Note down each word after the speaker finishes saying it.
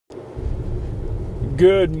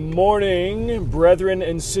Good morning, brethren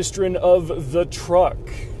and sistren of the truck.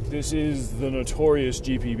 This is the notorious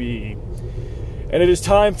Geepy Bee. And it is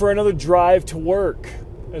time for another drive to work,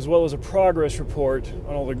 as well as a progress report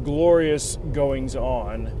on all the glorious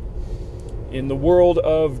goings-on in the world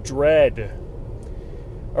of dread.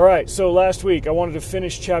 Alright, so last week I wanted to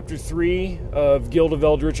finish Chapter 3 of Guild of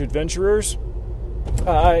Eldritch Adventurers.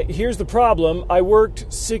 Here's the problem. I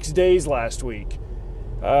worked 6 days last week.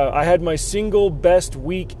 I had my single best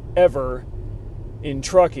week ever in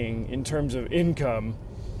trucking in terms of income,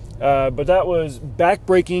 but that was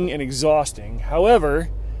backbreaking and exhausting.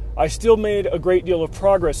 However, I still made a great deal of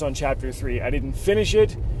progress on Chapter 3. I didn't finish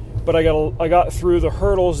it, but I got through the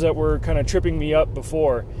hurdles that were kind of tripping me up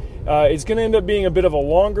before. It's going to end up being a bit of a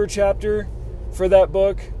longer chapter for that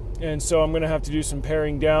book, and so I'm going to have to do some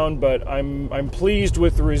paring down, but I'm pleased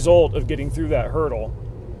with the result of getting through that hurdle.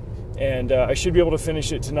 And I should be able to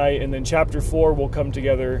finish it tonight, and then Chapter 4 will come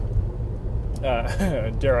together,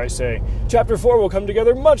 dare I say, Chapter 4 will come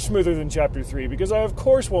together much smoother than Chapter 3, because I, of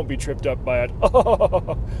course, won't be tripped up by it.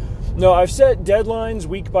 No, I've set deadlines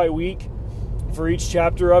week by week for each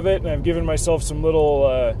chapter of it, and I've given myself some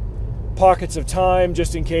little pockets of time,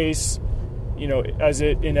 just in case, as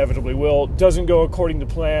it inevitably will, doesn't go according to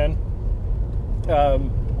plan.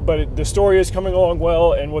 But the story is coming along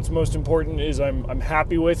well, and what's most important is I'm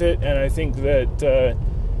happy with it, and I think that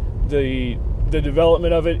the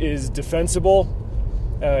development of it is defensible.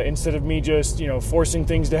 Instead of me just forcing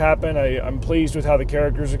things to happen, I'm pleased with how the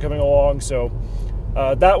characters are coming along. So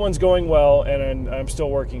that one's going well, and I'm still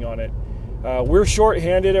working on it. We're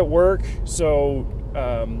short-handed at work, so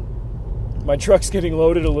my truck's getting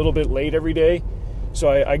loaded a little bit late every day. So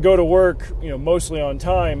I go to work, mostly on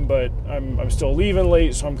time, but I'm still leaving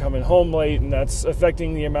late, so I'm coming home late, and that's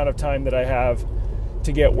affecting the amount of time that I have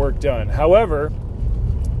to get work done. However,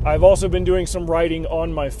 I've also been doing some writing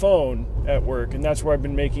on my phone at work, and that's where I've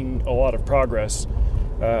been making a lot of progress.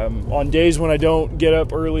 On days when I don't get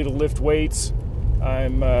up early to lift weights,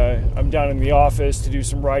 I'm down in the office to do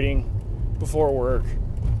some writing before work,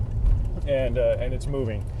 and it's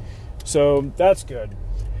moving. So that's good.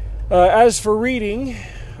 As for reading,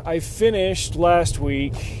 I finished last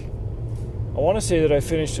week, I want to say that I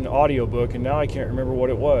finished an audiobook, and now I can't remember what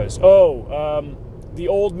it was. The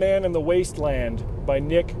Old Man in the Wasteland by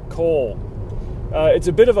Nick Cole. It's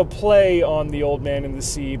a bit of a play on The Old Man in the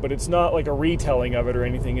Sea, but it's not like a retelling of it or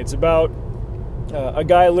anything. It's about a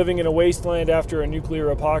guy living in a wasteland after a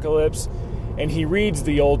nuclear apocalypse, and he reads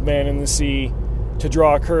The Old Man in the Sea to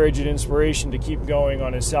draw courage and inspiration to keep going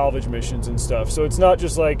on his salvage missions and stuff. So it's not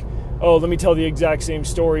just like, oh, let me tell the exact same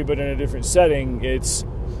story but in a different setting. It's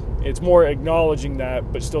more acknowledging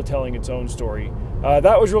that but still telling its own story.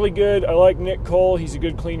 That was really good. I like Nick Cole. He's a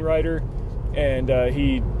good, clean writer, and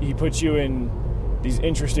he puts you in these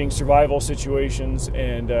interesting survival situations,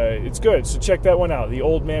 and it's good. So check that one out, The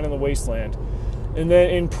Old Man in the Wasteland. And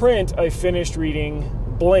then in print, I finished reading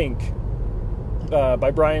Blink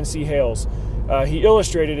by Brian C. Hales. He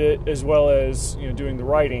illustrated it as well as doing the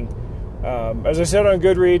writing. As I said on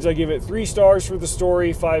Goodreads, I give it 3 stars for the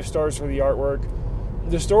story, 5 stars for the artwork.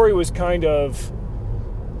 The story was kind of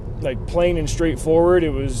like plain and straightforward.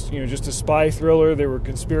 It was just a spy thriller. There were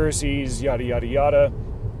conspiracies, yada yada yada.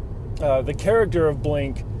 The character of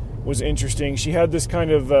Blink was interesting. She had this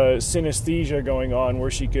kind of synesthesia going on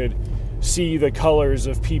where she could see the colors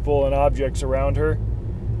of people and objects around her.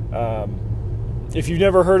 If you've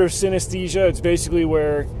never heard of synesthesia, it's basically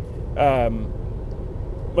where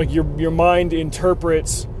your mind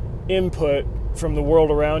interprets input from the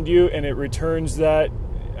world around you, and it returns that,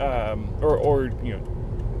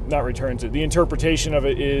 not returns it. The interpretation of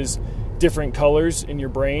it is different colors in your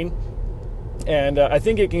brain, and I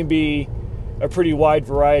think it can be a pretty wide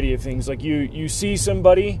variety of things. Like you see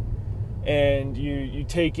somebody, and you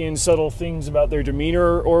take in subtle things about their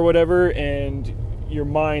demeanor or whatever, and your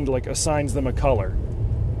mind assigns them a color.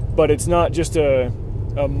 But it's not just a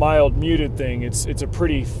mild muted thing. It's a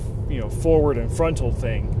pretty forward and frontal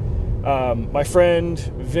thing. My friend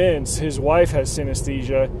Vince, his wife has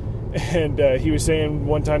synesthesia, and he was saying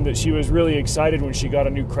one time that she was really excited when she got a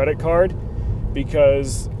new credit card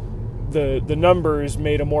because the numbers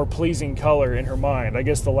made a more pleasing color in her mind. I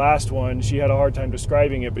guess the last one, she had a hard time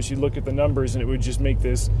describing it, but she'd look at the numbers and it would just make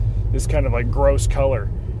this kind of gross color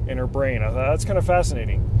in her brain. I thought that's kind of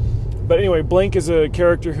fascinating. But anyway, Blink is a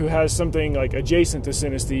character who has something adjacent to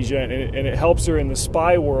synesthesia, and it helps her in the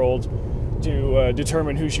spy world to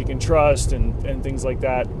determine who she can trust and things like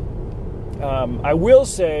that. I will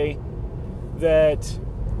say that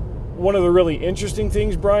one of the really interesting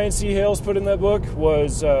things Brian C. Hales put in that book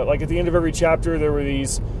was, at the end of every chapter, there were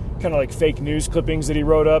these kind of like fake news clippings that he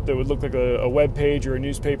wrote up that would look like a web page or a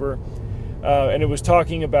newspaper. And it was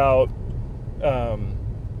talking about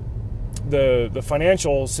the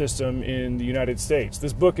financial system in the United States.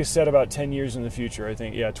 This book is set about 10 years in the future, I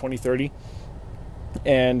think, 2030.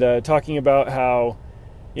 And talking about how,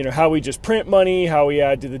 how we just print money, how we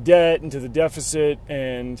add to the debt and to the deficit,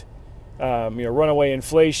 and, runaway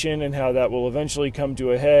inflation, and how that will eventually come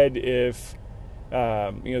to a head if,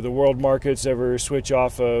 the world markets ever switch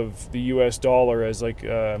off of the U.S. dollar as like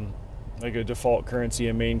a default currency,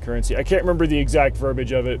 a main currency. I can't remember the exact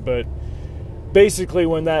verbiage of it, but basically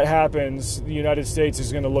when that happens, the United States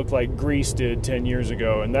is going to look like Greece did 10 years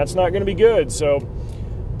ago, and that's not going to be good. So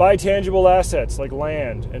buy tangible assets like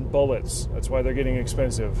land and bullets. That's why they're getting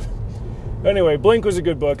expensive. Anyway, Blink was a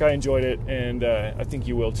good book. I enjoyed it, and I think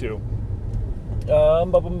you will too.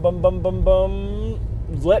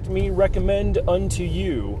 Let me recommend unto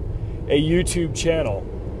you a YouTube channel.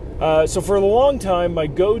 So for a long time, my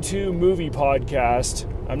go-to movie podcast,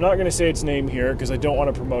 I'm not going to say its name here because I don't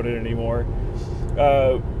want to promote it anymore,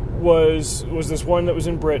 was this one that was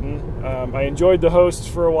in Britain. I enjoyed the hosts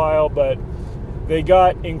for a while, but they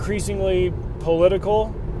got increasingly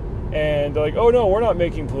political, and they're like, oh no, we're not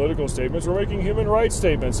making political statements, we're making human rights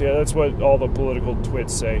statements. Yeah, that's what all the political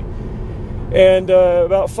twits say. And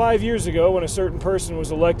about 5 years ago, when a certain person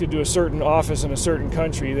was elected to a certain office in a certain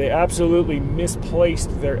country, they absolutely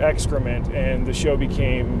misplaced their excrement, and the show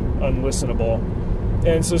became unlistenable.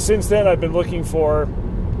 And so since then, I've been looking for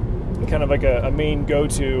kind of like a main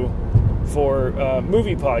go-to for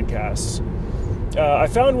movie podcasts. I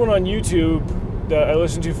found one on YouTube that I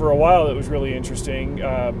listened to for a while that was really interesting,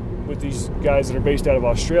 with these guys that are based out of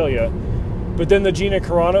Australia. But then the Gina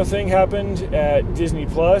Carano thing happened at Disney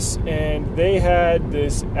Plus, and they had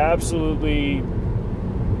this absolutely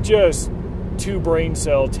just two brain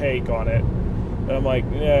cell take on it. And I'm like,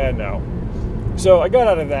 no. So I got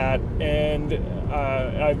out of that, and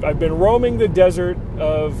I've been roaming the desert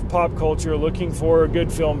of pop culture looking for a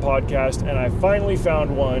good film podcast, and I finally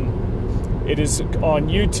found one. It is on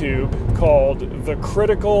YouTube called The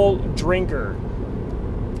Critical Drinker.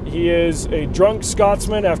 He is a drunk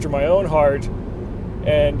Scotsman after my own heart,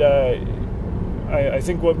 and I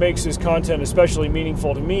think what makes his content especially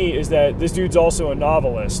meaningful to me is that this dude's also a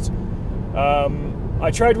novelist.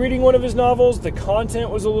 I tried reading one of his novels. The content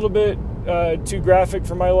was a little bit too graphic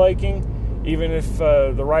for my liking, even if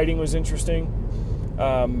the writing was interesting.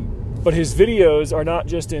 But his videos are not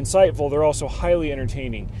just insightful, they're also highly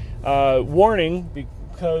entertaining. Warning,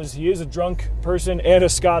 because he is a drunk person and a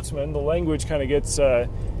Scotsman, the language kind of gets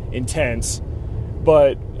intense.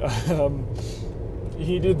 But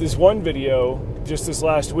he did this one video just this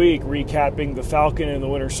last week recapping The Falcon and the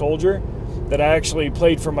Winter Soldier that I actually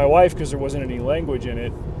played for my wife because there wasn't any language in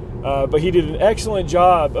it. But he did an excellent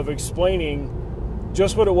job of explaining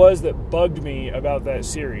just what it was that bugged me about that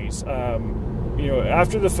series.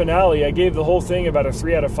 After the finale, I gave the whole thing about a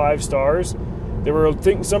 3 out of 5 stars. There were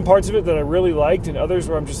some parts of it that I really liked, and others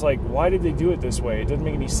where I'm just like, why did they do it this way? It doesn't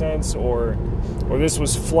make any sense, or this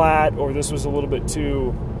was flat, or this was a little bit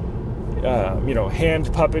too, hand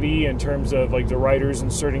puppety in terms of like the writers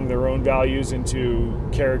inserting their own values into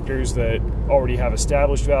characters that already have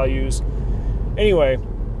established values. Anyway,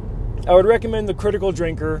 I would recommend The Critical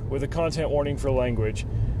Drinker with a content warning for language,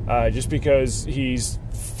 just because he's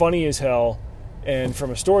funny as hell. And from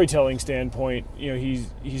a storytelling standpoint,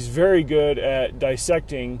 he's very good at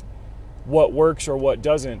dissecting what works or what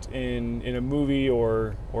doesn't in a movie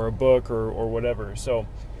or a book or whatever. So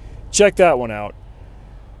check that one out.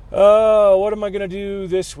 What am I going to do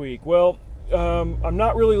this week? Well, I'm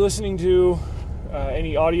not really listening to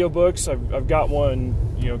any audiobooks. I've got one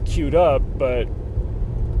queued up, but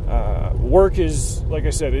work is, like I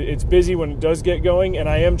said, it's busy when it does get going, and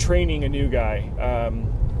I am training a new guy.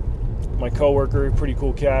 My coworker, pretty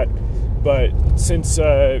cool cat, but since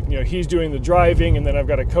he's doing the driving, and then I've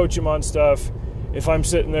got to coach him on stuff. If I'm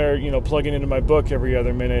sitting there, plugging into my book every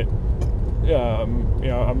other minute,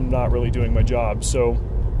 I'm not really doing my job. So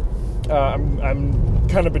I'm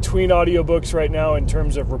kind of between audiobooks right now in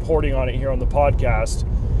terms of reporting on it here on the podcast,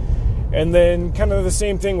 and then kind of the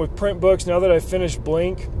same thing with print books. Now that I've finished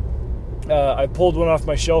Blink, I pulled one off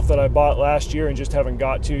my shelf that I bought last year and just haven't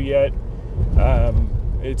got to yet.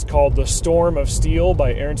 It's called The Storm of Steel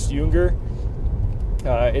by Ernst Junger.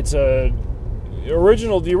 It's the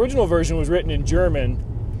original version was written in German,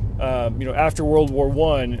 after World War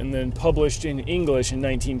I, and then published in English in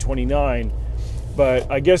 1929.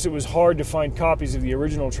 But I guess it was hard to find copies of the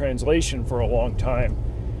original translation for a long time.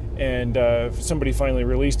 And somebody finally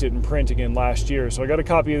released it in print again last year. So I got a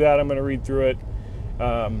copy of that. I'm going to read through it.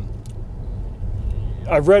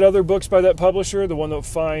 I've read other books by that publisher, the one that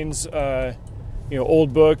finds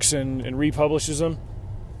old books and republishes them,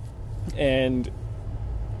 and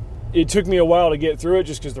it took me a while to get through it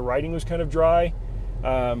just because the writing was kind of dry.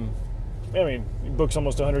 I mean, the book's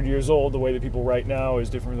almost 100 years old. The way that people write now is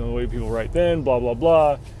different than the way people write then, blah, blah,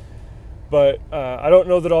 blah. But I don't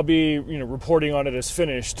know that I'll be reporting on it as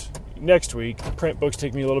finished next week. Print books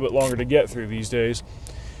take me a little bit longer to get through these days.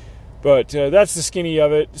 But that's the skinny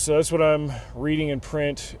of it. So that's what I'm reading in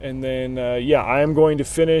print. And then, I am going to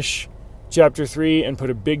finish Chapter 3 and put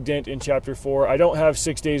a big dent in Chapter 4. I don't have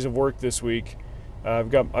 6 days of work this week. I've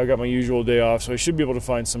got my usual day off, so I should be able to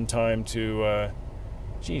find some time to...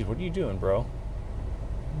 Geez, what are you doing, bro?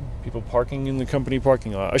 People parking in the company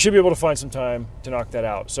parking lot. I should be able to find some time to knock that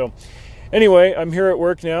out. So, anyway, I'm here at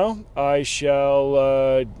work now. I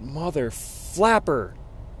shall... Mother flapper!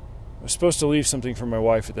 I was supposed to leave something for my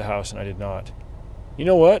wife at the house, and I did not. You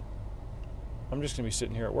know what? I'm just going to be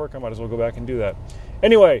sitting here at work. I might as well go back and do that.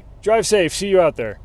 Anyway, drive safe. See you out there.